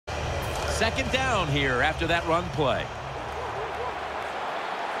second down here after that run play.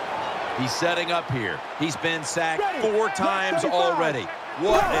 He's setting up here. He's been sacked 4 times already.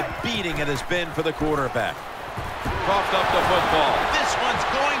 What a beating it has been for the quarterback. Coughed up the football. This one's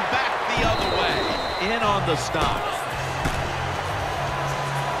going back the other way. In on the stop.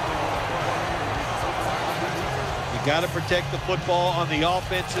 You got to protect the football on the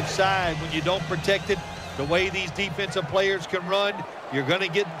offensive side. When you don't protect it, the way these defensive players can run, you're going to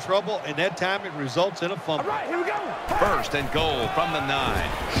get in trouble, and that time it results in a fumble. All right, here we go. First and goal from the 9.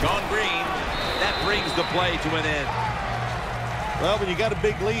 Sean Green, that brings the play to an end. Well, when you got a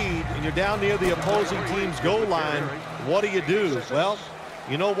big lead and you're down near the opposing team's goal line, what do? Well,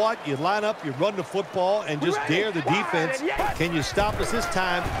 you know what? You line up, you run the football, and just dare the defense. Can you stop us this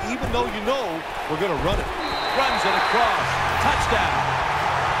time, even though you know we're going to run it? Runs it across. Touchdown.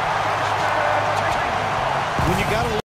 When you got to